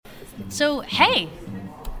So, hey,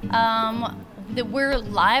 we're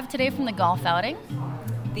live today from the golf outing.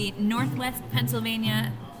 The Northwest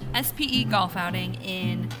Pennsylvania SPE golf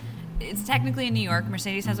outing it's technically in New York.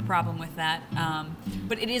 Mercedes has a problem with that,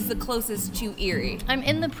 but it is the closest to Erie. I'm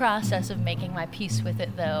in the process of making my peace with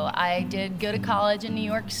it, though. I did go to college in New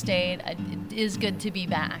York State. It is good to be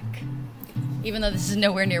back, even though this is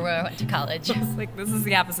nowhere near where I went to college. This is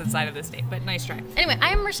the opposite side of the state, but nice try. Anyway,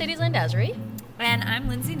 I am Mercedes Landazuri. And I'm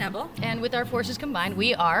Lindsay Nebel. And with our forces combined,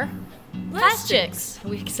 we are Plastics.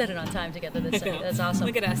 We said it on time together this day. That's awesome.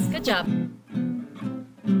 Look at us. Good job.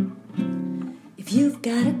 If you've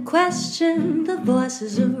got a question, the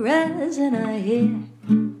voices of resin I hear.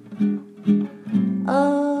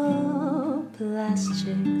 Oh,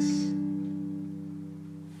 Plastics.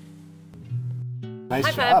 Nice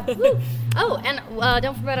High job. five. Woo. Oh, and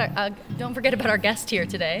don't forget about our guest here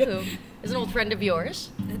today, who is an old friend of yours.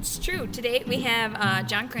 It's true. Today we have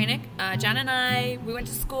John Kranick. John and I, we went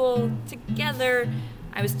to school together.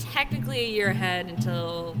 I was technically a year ahead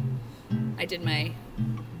until I did my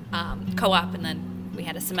co-op, and then we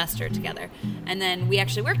had a semester together. And then we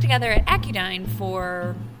actually worked together at Accudyne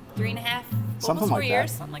for 3.5, almost 4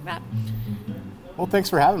 years, something like that. Well, thanks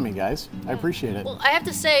for having me, guys. I appreciate it. Well, I have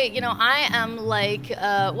to say, I am like,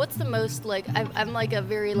 what's the most, I'm like a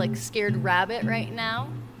very, scared rabbit right now.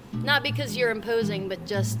 Not because you're imposing, but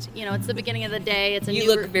just, it's the beginning of the day. You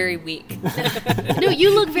look very weak. No,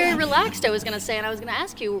 you look very relaxed, I was going to say. And I was going to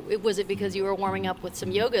ask you, was it because you were warming up with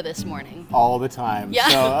some yoga this morning? All the time. Yeah.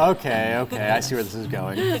 So, okay, I see where this is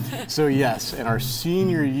going. So, yes, in our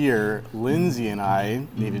senior year, Lindsay and I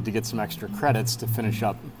needed to get some extra credits to finish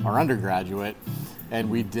up our undergraduate, and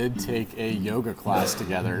we did take a yoga class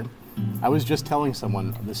together. I was just telling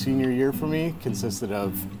someone the senior year for me consisted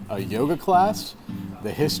of a yoga class,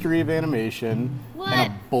 the history of animation,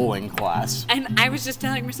 and a bowling class. And I was just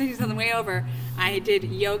telling Mercedes on the way over, I did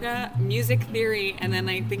yoga, music theory, and then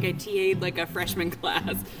I think I TA'd a freshman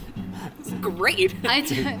class. It's great.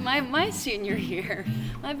 My senior year,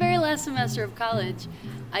 my very last semester of college,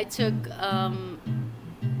 I took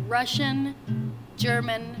Russian,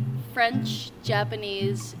 German, French,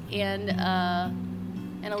 Japanese, and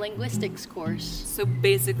a linguistics course. So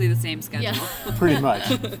basically the same schedule. Yeah. Pretty much.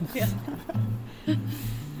 Yeah.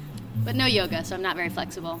 But no yoga, so I'm not very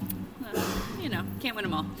flexible. Can't win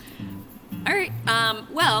them all. All right.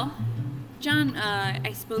 Well, John,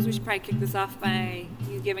 I suppose we should probably kick this off by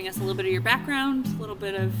you giving us a little bit of your background, a little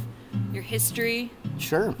bit of your history.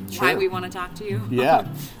 Sure. Why we want to talk to you. Yeah.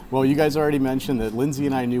 Well, you guys already mentioned that Lindsay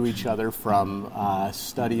and I knew each other from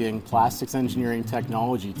studying plastics engineering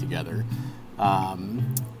technology together.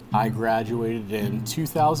 I graduated in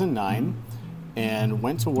 2009 and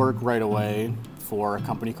went to work right away for a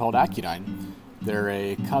company called Accudyne. They're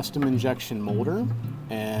a custom injection molder,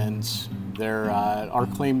 and our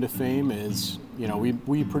claim to fame is,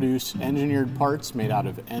 we produce engineered parts made out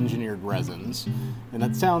of engineered resins. And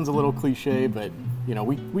that sounds a little cliche, but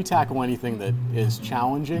we tackle anything that is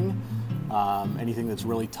challenging, anything that's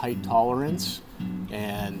really tight tolerance,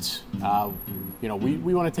 and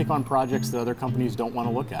we want to take on projects that other companies don't want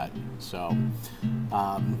to look at. So,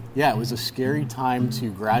 it was a scary time to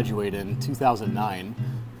graduate in 2009.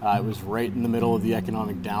 It was right in the middle of the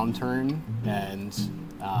economic downturn, and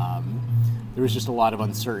there was just a lot of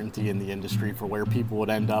uncertainty in the industry for where people would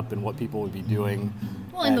end up and what people would be doing.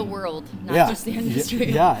 Well, in the world, not just the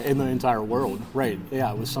industry. Yeah, in the entire world. Right.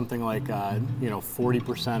 Yeah, it was something like,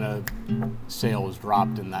 40% of sales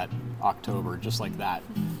dropped in that October, just like that.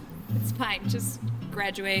 It's fine. Just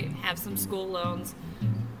graduate, have some school loans,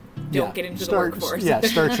 don't get into the workforce. Yeah,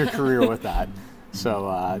 start your career with that. So,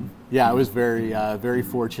 I was very, very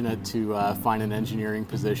fortunate to find an engineering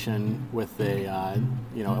position with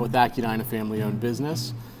with Accudyne, a family-owned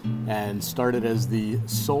business, and started as the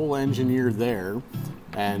sole engineer there.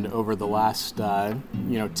 And over the last,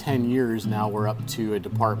 10 years now, we're up to a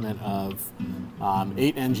department of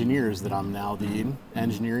 8 engineers that I'm now the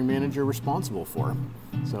engineering manager responsible for.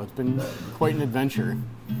 So it's been quite an adventure.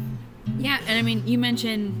 Yeah, and you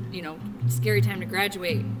mentioned, scary time to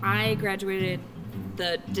graduate. I graduated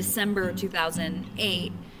the December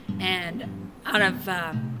 2008, and out of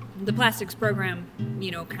the plastics program,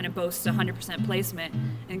 kind of boasts 100% placement.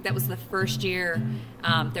 I think that was the first year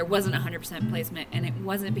there wasn't 100% placement, and it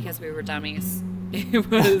wasn't because we were dummies. It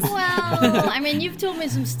was... Well, you've told me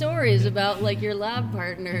some stories about, your lab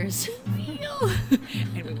partners.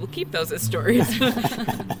 And we will keep those as stories.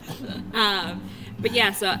 But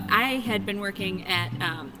yeah, so I had been working at,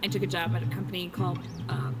 I took a job at a company called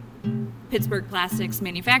Pittsburgh Plastics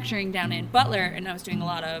Manufacturing down in Butler, and I was doing a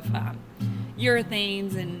lot of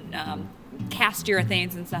urethanes and cast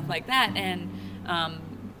urethanes and stuff like that. And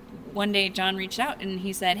one day John reached out and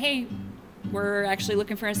he said, hey, we're actually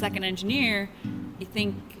looking for a second engineer. You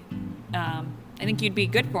think, I think you'd be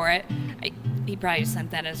good for it. He probably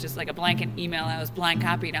sent that as just like a blanket email I was blind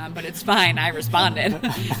copied on, but it's fine. I responded.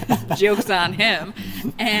 Joke's on him.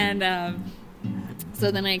 And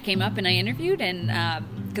so then I came up and I interviewed, and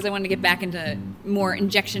because I wanted to get back into more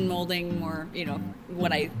injection molding, more,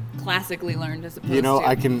 what I classically learned as opposed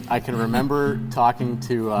to... I can remember talking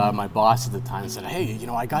to my boss at the time and said, hey,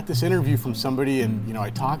 I got this interview from somebody, and, I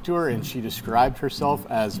talked to her, and she described herself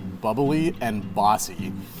as bubbly and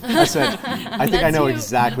bossy. I said, I think I know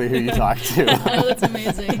exactly who you talked to. Oh, that's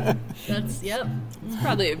amazing. Yep. It's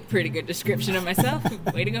probably a pretty good description of myself.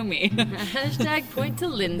 Way to go, me. Hashtag point to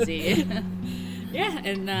Lindsay. Yeah,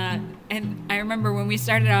 and I remember when we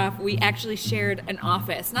started off, we actually shared an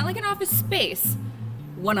office. Not like an office space,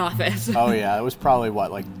 one office. Oh, yeah. It was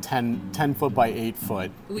probably, 10 foot by 8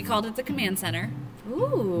 foot. We called it the command center.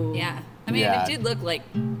 Ooh. Yeah. I mean, Yeah. it did look like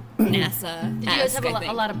NASA. Did you guys have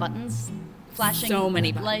a lot of buttons? Flashing So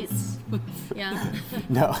many lights? Yeah.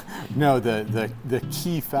 No. The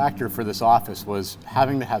key factor for this office was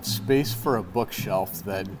having to have space for a bookshelf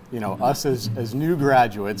that, us as new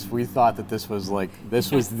graduates, we thought that this was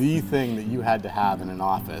the thing that you had to have in an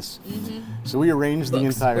office. Mm-hmm. So we arranged the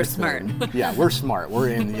entire We're thing. smart. Yeah, we're smart. We're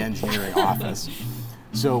in the engineering office.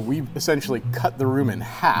 So we essentially cut the room in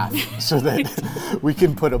half so that we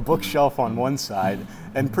can put a bookshelf on one side,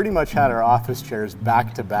 and pretty much had our office chairs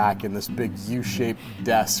back to back in this big U-shaped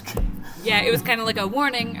desk. Yeah, it was kind of like a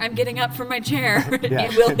warning, I'm getting up from my chair. Yeah.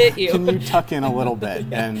 It will hit you. Can you tuck in a little bit?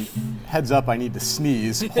 And heads up, I need to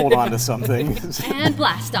sneeze. Hold on to something. And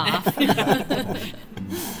blast off.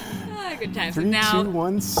 Good times. 3, Now, 2,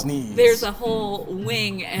 1, sneeze. there's a whole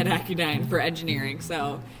wing at Accudyne for engineering,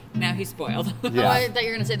 so now he's spoiled. Yeah. Oh, I thought you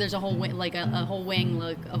were gonna say there's a whole wing, like a whole wing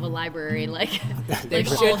of a library, like There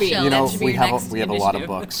all should be. shelves. That should be we your have next we have a lot of initiative.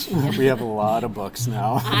 books. We have a lot of books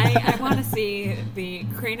now. I want to see the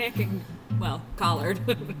Kranick and, Collard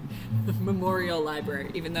Memorial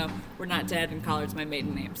Library, even though we're not dead and Collard's my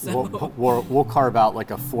maiden name. So We'll carve out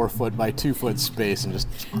like a 4 foot by 2 foot space and just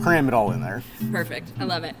cram it all in there. perfect. I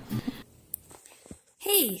love it.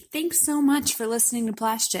 Hey, thanks so much for listening to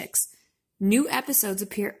Plastics. New episodes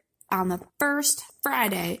appear on the first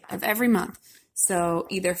Friday of every month. So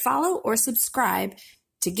either follow or subscribe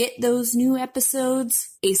to get those new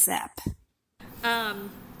episodes ASAP.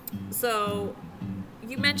 So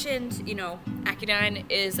you mentioned, Accudyne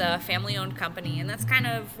is a family-owned company, and that's kind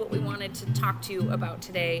of what we wanted to talk to you about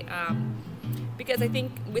today. Because I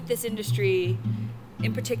think with this industry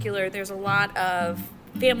in particular, there's a lot of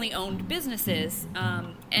family-owned businesses,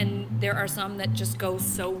 and there are some that just go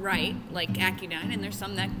so right, like Accudyne, and there's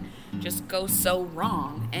some that just go so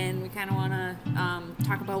wrong. And we kind of want to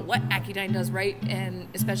talk about what Accudyne does right, and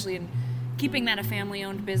especially in keeping that a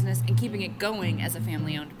family-owned business and keeping it going as a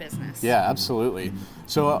family-owned business. Yeah, absolutely.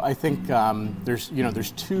 So I think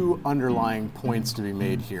there's two underlying points to be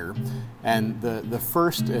made here, and the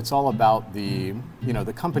first, it's all about the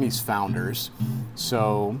company's founders.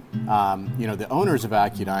 So the owners of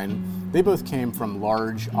Accudyne, they both came from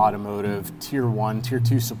large automotive tier 1, tier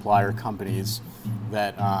 2 supplier companies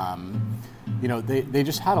that they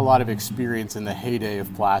just had a lot of experience in the heyday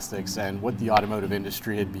of plastics and what the automotive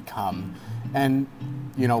industry had become. And,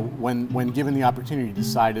 when given the opportunity,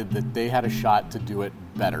 decided that they had a shot to do it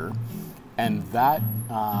better. And that,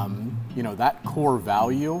 that core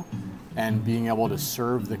value and being able to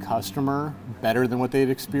serve the customer better than what they'd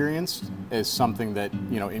experienced is something that,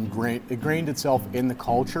 ingrained itself in the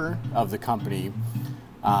culture of the company.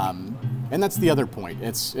 And that's the other point.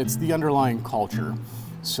 It's the underlying culture.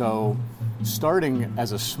 So starting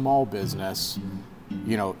as a small business,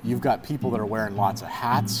 you've got people that are wearing lots of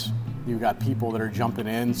hats. You've got people that are jumping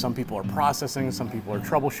in. Some people are processing. Some people are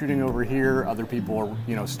troubleshooting over here. Other people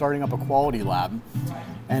are, starting up a quality lab.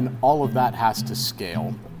 And all of that has to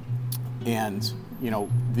scale. And,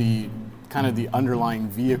 the kind of the underlying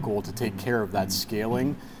vehicle to take care of that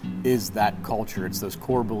scaling is that culture. It's those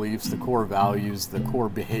core beliefs, the core values, the core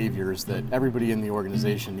behaviors that everybody in the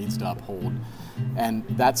organization needs to uphold. And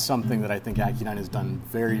that's something that I think Accudyne has done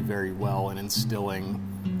very, very well in instilling,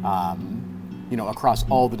 across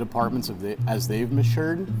all the departments as they've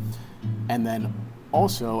matured. And then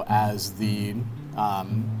also as the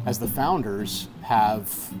founders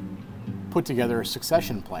have put together a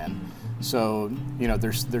succession plan. So,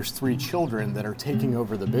 there's 3 children that are taking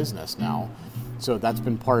over the business now. So that's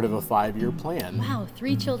been part of a 5-year plan. Wow,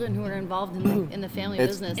 3 children who are involved in the family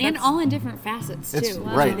business. And That's- all in different facets It's too.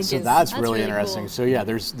 right. So that's really really interesting. cool. So yeah,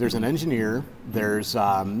 there's an engineer, there's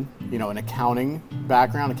an accounting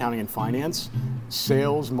background, accounting and finance,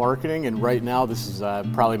 sales, marketing, and right now this is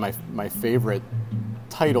probably my favorite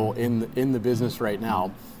title in the business right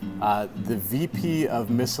now, the VP of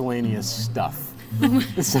miscellaneous stuff.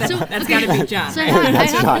 That's got to be John. So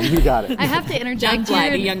That's John. You got it. I have to interject John Bly,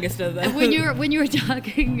 here. the youngest of them. When you were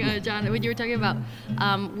talking, John, when you were talking about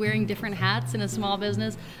wearing different hats in a small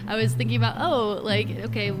business, I was thinking about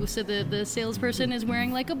so the salesperson is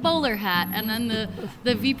wearing like a bowler hat, and then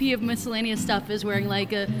the VP of miscellaneous stuff is wearing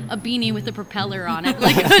like a beanie with a propeller on it.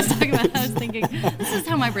 Like I was talking about, I was thinking this is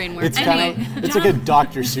how my brain works. It's Anyway, like a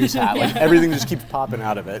Dr. Seuss hat. Like everything just keeps popping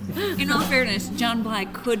out of it. In all fairness, John Bly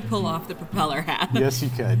could pull off the propeller hat. Yes, he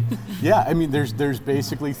could. Yeah, I mean, there's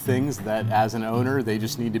basically things that as an owner they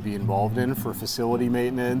just need to be involved in for facility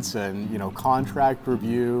maintenance and contract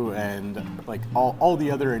review and like all the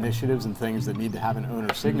other initiatives and things that need to have an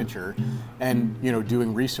owner signature. And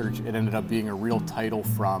doing research, it ended up being a real title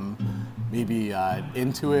from maybe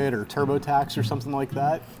Intuit or TurboTax or something like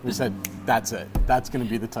that. We said that's it. That's going to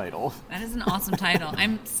be the title. That is an awesome title.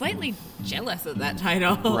 I'm slightly jealous of that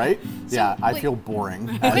title. Right? Yeah, I feel boring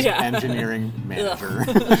as engineering manager.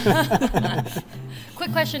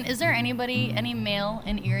 quick question: is there any male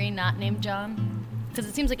in Erie not named John? Because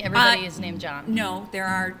it seems like everybody is named John. No, there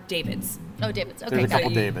are Davids. Oh, Davids. Okay, There's a got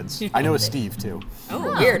couple it. Davids. I know a Steve too.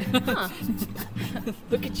 Oh, weird.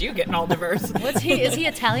 Look at you getting all diverse. What's he? Is he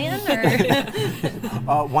Italian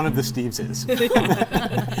or? One of the Steves is.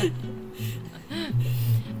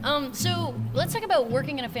 So let's talk about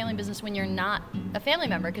working in a family business when you're not a family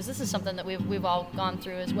member, because this is something that we've all gone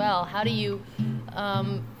through as well. How do you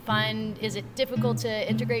find? Is it difficult to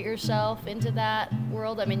integrate yourself into that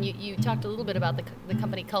world? I mean, you talked a little bit about the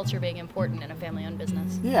company culture being important in a family-owned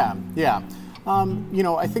business. Yeah.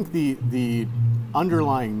 I think the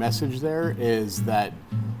underlying message there is that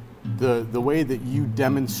the way that you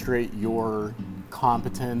demonstrate your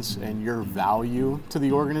competence and your value to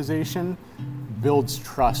the organization builds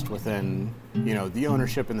trust within the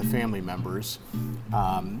ownership and the family members.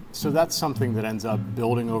 So that's something that ends up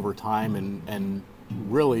building over time and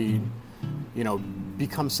really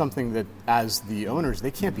becomes something that as the owners, they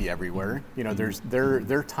can't be everywhere.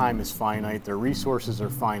 Their time is finite, their resources are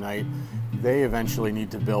finite. They eventually need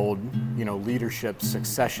to build leadership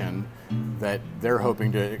succession that they're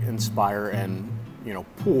hoping to inspire and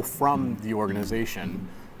pull from the organization,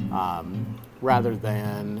 rather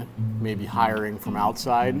than maybe hiring from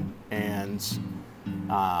outside and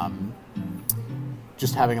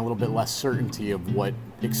just having a little bit less certainty of what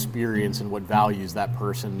experience and what values that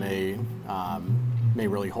person may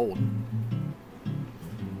really hold.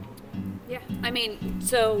 Yeah, I mean,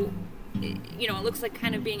 so, it looks like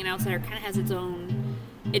kind of being an outsider kind of has its own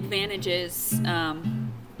advantages.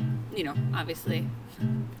 Obviously,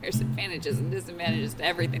 there's advantages and disadvantages to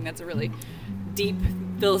everything. That's a really deep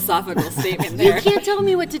philosophical statement there. You can't tell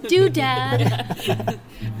me what to do, Dad.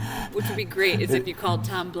 Which would be great is if you called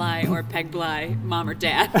Tom Bly or Peg Bly mom or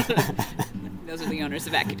dad. Those are the owners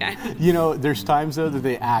of Accudyne. There's times though that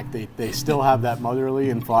they act. They still have that motherly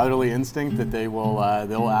and fatherly instinct that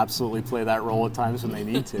they'll absolutely play that role at times when they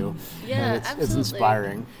need to. Yeah, and absolutely. It's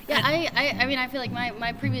inspiring. Yeah, I mean, I feel like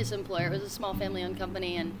my previous employer was a small family-owned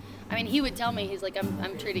company, and I mean, he would tell me, he's like,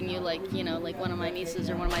 I'm treating you like, like one of my nieces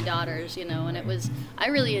or one of my daughters, and I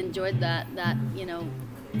really enjoyed that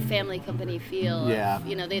family company feel. Yeah.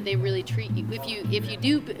 They really treat you,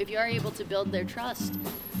 if you are able to build their trust,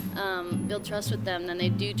 build trust with them, then they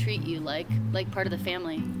do treat you like part of the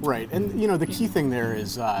family. Right, and the key thing there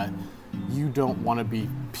is you don't want to be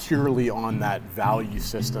purely on that value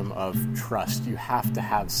system of trust. You have to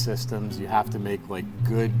have systems. You have to make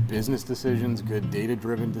good business decisions, good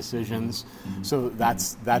data-driven decisions. So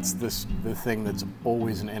that's the thing that's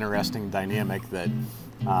always an interesting dynamic that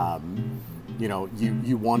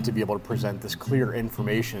you want to be able to present this clear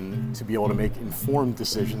information to be able to make informed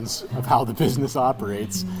decisions of how the business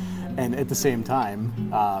operates, and at the same time,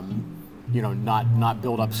 not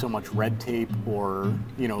build up so much red tape or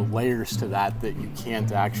layers to that you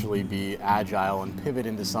can't actually be agile and pivot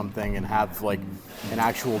into something and have an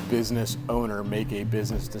actual business owner make a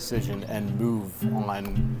business decision and move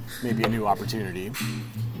on maybe a new opportunity.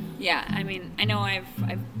 Yeah, I mean, I know I've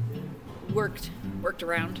worked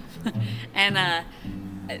around, and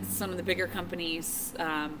some of the bigger companies,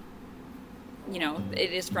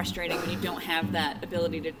 it is frustrating when you don't have that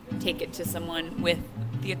ability to take it to someone with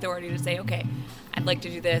the authority to say, okay, I'd like to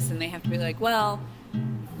do this, and they have to be like, well,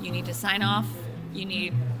 you need to sign off, you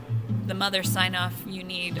need the mother's sign off. You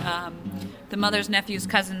need the mother's nephew's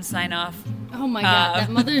cousin's sign off. Oh my God, that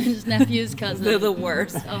mother's nephew's cousin. They're the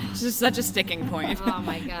worst. Oh. It's just such a sticking point. Oh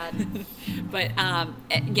my God. But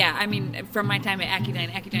yeah, I mean, from my time at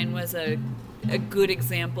Accudyne was a good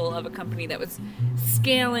example of a company that was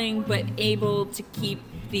scaling but able to keep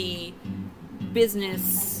the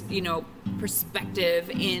business, perspective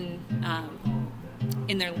in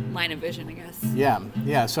their line of vision, I guess.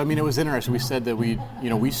 Yeah. So I mean, it was interesting. We said that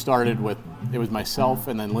we started with, it was myself,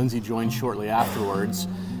 and then Lindsay joined shortly afterwards,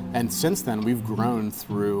 and since then we've grown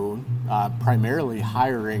through primarily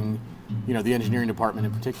hiring, the engineering department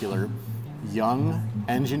in particular, young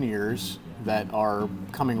engineers that are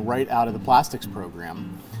coming right out of the plastics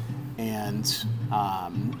program, and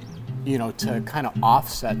to kind of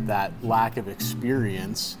offset that lack of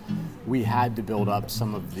experience, we had to build up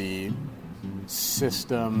some of the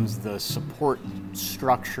systems, the support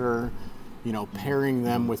structure, pairing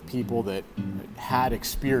them with people that had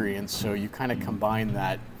experience. So you kind of combine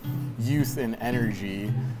that youth and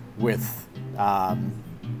energy with,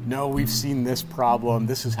 no, we've seen this problem,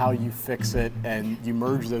 this is how you fix it, and you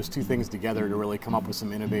merge those two things together to really come up with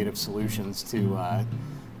some innovative solutions to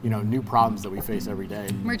new problems that we face every day.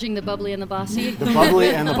 Merging the bubbly and the bossy. The bubbly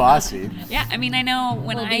and the bossy. Yeah, I mean, I know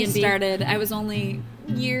when I B&B. started, I was only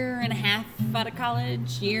year and a half out of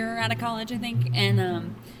college, I think.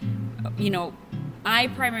 And, I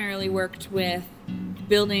primarily worked with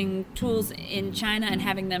building tools in China and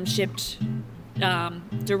having them shipped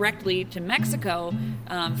directly to Mexico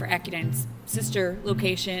for Accudyne's sister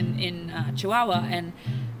location in Chihuahua. And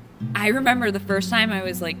I remember the first time I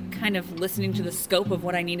was like kind of listening to the scope of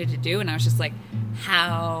what I needed to do, and I was just like,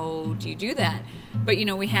 how do you do that? But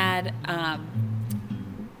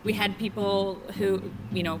we had people who,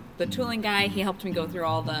 the tooling guy, he helped me go through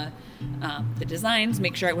all the designs,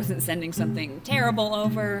 make sure I wasn't sending something terrible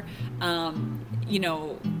over.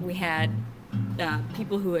 We had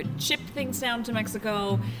people who had shipped things down to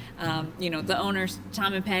Mexico. The owners,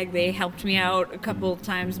 Tom and Peg, they helped me out a couple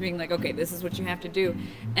times, being like, okay, this is what you have to do.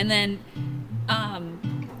 And then,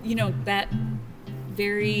 that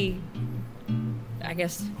very, I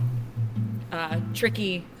guess,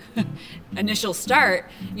 tricky initial start,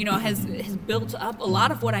 has built up a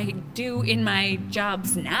lot of what I do in my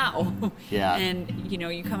jobs now. Yeah. And,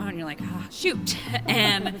 you come out and you're like, shoot.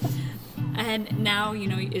 And now,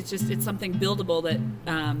 it's something buildable that,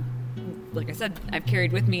 like I said, I've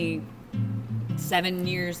carried with me 7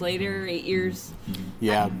 years later, 8 years.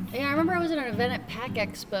 Yeah. I remember I was at an event at Pack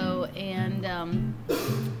Expo, and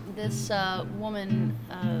this woman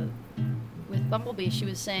with Bumblebee, she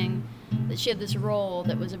was saying that she had this role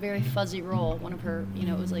that was a very fuzzy role. One of her,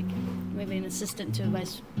 it was like maybe an assistant to a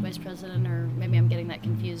vice president, or maybe I'm getting that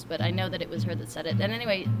confused, but I know that it was her that said it. And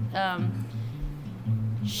anyway,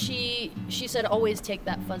 she said always take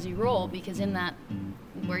that fuzzy role, because in that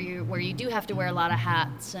where you do have to wear a lot of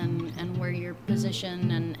hats, and where your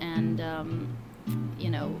position and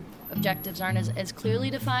objectives aren't as clearly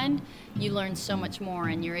defined, you learn so much more,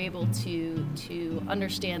 and you're able to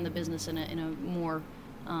understand the business in a more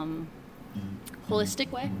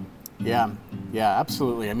holistic way. Yeah,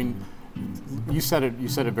 absolutely. I mean, you said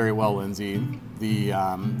it very well, Lindsay. The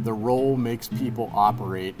role makes people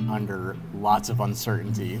operate under lots of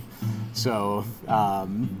uncertainty. So,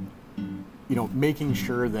 making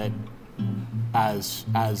sure that as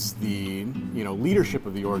the leadership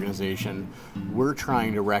of the organization, we're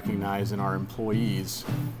trying to recognize in our employees,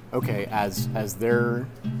 okay, as their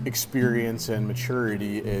experience and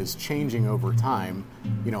maturity is changing over time,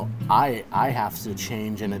 I have to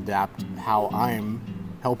change and adapt how I'm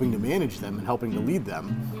helping to manage them and helping to lead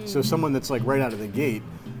them. So someone that's like right out of the gate,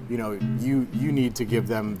 you need to give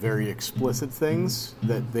them very explicit things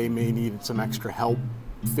that they may need some extra help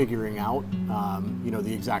figuring out,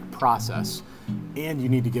 the exact process, and you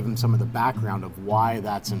need to give them some of the background of why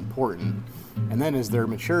that's important. And then as their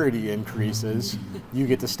maturity increases, you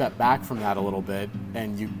get to step back from that a little bit,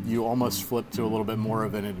 and you almost flip to a little bit more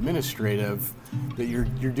of an administrative, that you're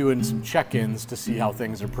doing some check-ins to see how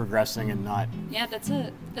things are progressing and not. Yeah, that's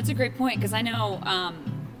a great point, because I know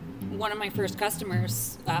one of my first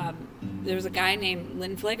customers, there was a guy named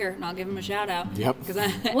Lynn Fligger, and I'll give him a shout out. Yep.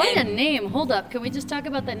 What a name! Hold up, can we just talk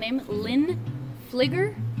about that name, Lynn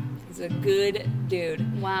Fligger? He's a good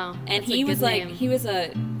dude. Wow. And he was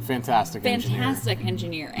a fantastic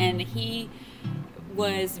engineer, and he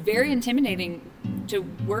was very intimidating to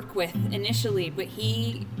work with initially, but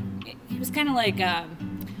he was kind of like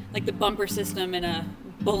the bumper system in a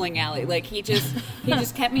bowling alley. Like he just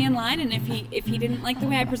kept me in line, and if he didn't like the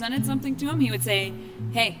way I presented something to him, he would say,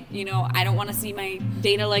 hey, I don't want to see my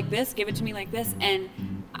data like this, give it to me like this. And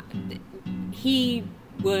he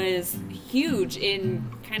was huge in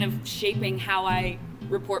kind of shaping how I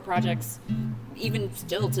report projects, even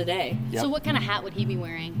still today. Yep. So what kind of hat would he be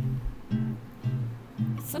wearing?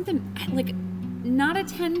 Something like, not a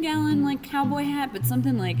 10-gallon like cowboy hat, but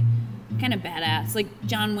something like kind of badass, like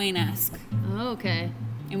John Wayne-esque. Oh, okay.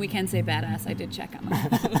 And we can say badass. I did check on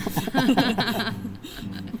that.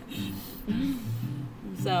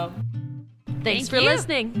 So, Thanks Thank for you.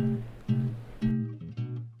 listening.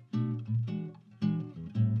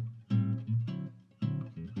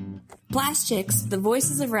 Plastics, The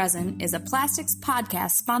Voices of Resin is a plastics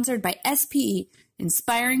podcast sponsored by SPE,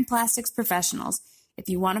 Inspiring Plastics Professionals. If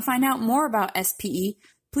you want to find out more about SPE,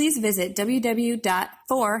 please visit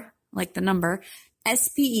www.for, like the number,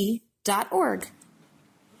 spe.org.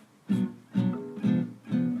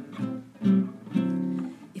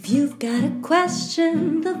 If you've got a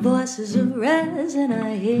question, the voices of resin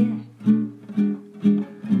are here.